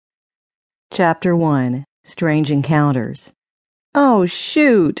Chapter 1. Strange Encounters. "Oh,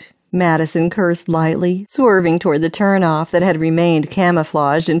 shoot!" Madison cursed lightly, swerving toward the turnoff that had remained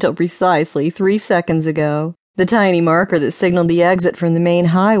camouflaged until precisely 3 seconds ago. The tiny marker that signaled the exit from the main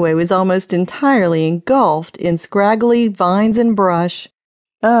highway was almost entirely engulfed in scraggly vines and brush.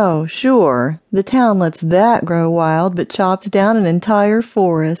 "Oh, sure, the town lets that grow wild but chops down an entire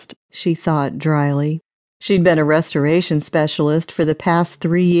forest," she thought dryly. She'd been a restoration specialist for the past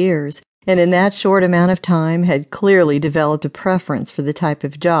 3 years, and in that short amount of time had clearly developed a preference for the type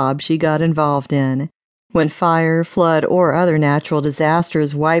of job she got involved in. When fire, flood, or other natural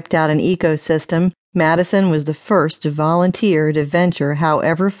disasters wiped out an ecosystem, Madison was the first to volunteer to venture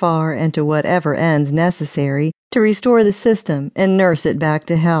however far and to whatever ends necessary to restore the system and nurse it back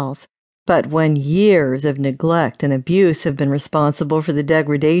to health. But when years of neglect and abuse have been responsible for the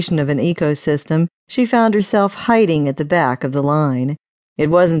degradation of an ecosystem, she found herself hiding at the back of the line. It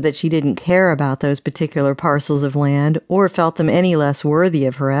wasn't that she didn't care about those particular parcels of land or felt them any less worthy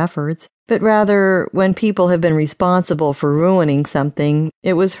of her efforts, but rather, when people have been responsible for ruining something,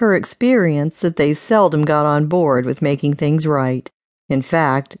 it was her experience that they seldom got on board with making things right. In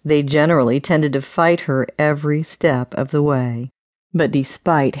fact, they generally tended to fight her every step of the way. But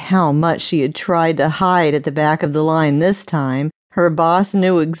despite how much she had tried to hide at the back of the line this time, her boss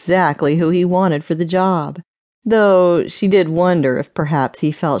knew exactly who he wanted for the job. Though she did wonder if perhaps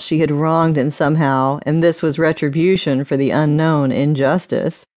he felt she had wronged him somehow, and this was retribution for the unknown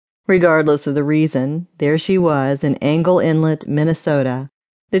injustice. Regardless of the reason, there she was in Angle Inlet, Minnesota.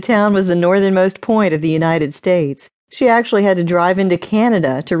 The town was the northernmost point of the United States. She actually had to drive into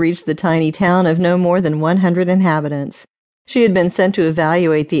Canada to reach the tiny town of no more than 100 inhabitants. She had been sent to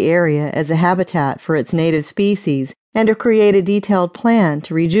evaluate the area as a habitat for its native species and to create a detailed plan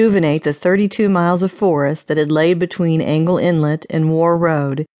to rejuvenate the 32 miles of forest that had laid between Angle Inlet and War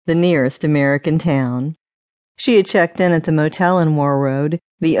Road, the nearest American town. She had checked in at the motel in War Road,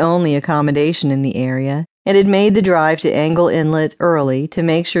 the only accommodation in the area, and had made the drive to Angle Inlet early to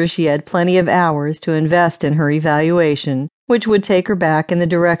make sure she had plenty of hours to invest in her evaluation, which would take her back in the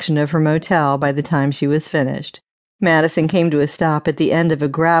direction of her motel by the time she was finished. Madison came to a stop at the end of a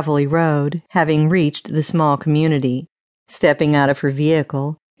gravelly road, having reached the small community. Stepping out of her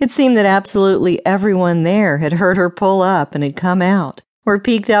vehicle, it seemed that absolutely everyone there had heard her pull up and had come out, or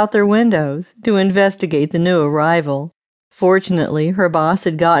peeked out their windows, to investigate the new arrival. Fortunately, her boss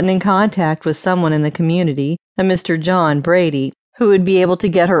had gotten in contact with someone in the community, a Mr. John Brady, who would be able to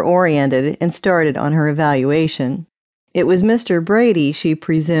get her oriented and started on her evaluation. It was Mr. Brady, she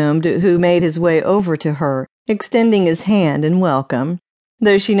presumed, who made his way over to her, extending his hand in welcome,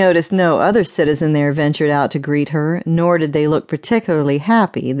 though she noticed no other citizen there ventured out to greet her, nor did they look particularly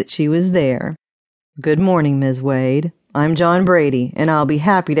happy that she was there. "Good morning, Ms. Wade. I'm John Brady, and I'll be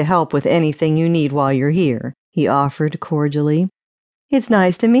happy to help with anything you need while you're here," he offered cordially. "It's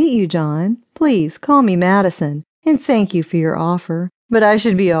nice to meet you, John. Please call me Madison, and thank you for your offer, but I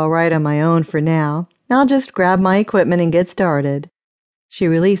should be all right on my own for now. I'll just grab my equipment and get started." She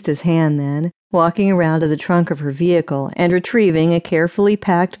released his hand then, walking around to the trunk of her vehicle and retrieving a carefully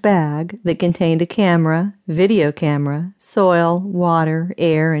packed bag that contained a camera, video camera, soil, water,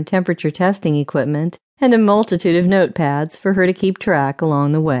 air, and temperature testing equipment, and a multitude of notepads for her to keep track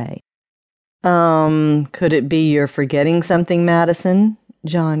along the way. Could it be you're forgetting something, Madison?"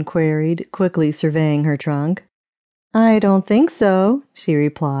 John queried, quickly surveying her trunk. "I don't think so," she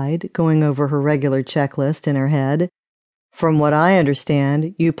replied, going over her regular checklist in her head. "From what I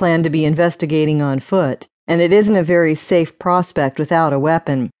understand, you plan to be investigating on foot, and it isn't a very safe prospect without a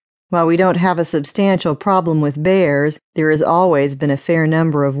weapon. While we don't have a substantial problem with bears, there has always been a fair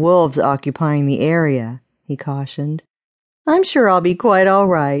number of wolves occupying the area," he cautioned. "I'm sure I'll be quite all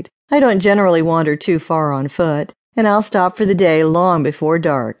right. I don't generally wander too far on foot, and I'll stop for the day long before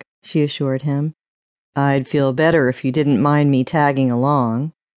dark," she assured him. "I'd feel better if you didn't mind me tagging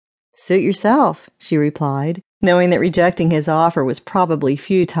along." "Suit yourself," she replied, knowing that rejecting his offer was probably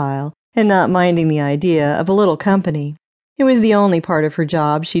futile, and not minding the idea of a little company. It was the only part of her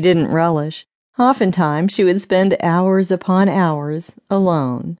job she didn't relish. Oftentimes she would spend hours upon hours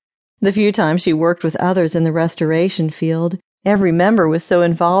alone. The few times she worked with others in the restoration field, every member was so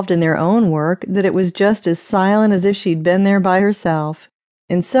involved in their own work that it was just as silent as if she'd been there by herself.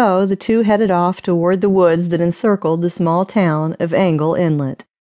 And so the two headed off toward the woods that encircled the small town of Angle Inlet.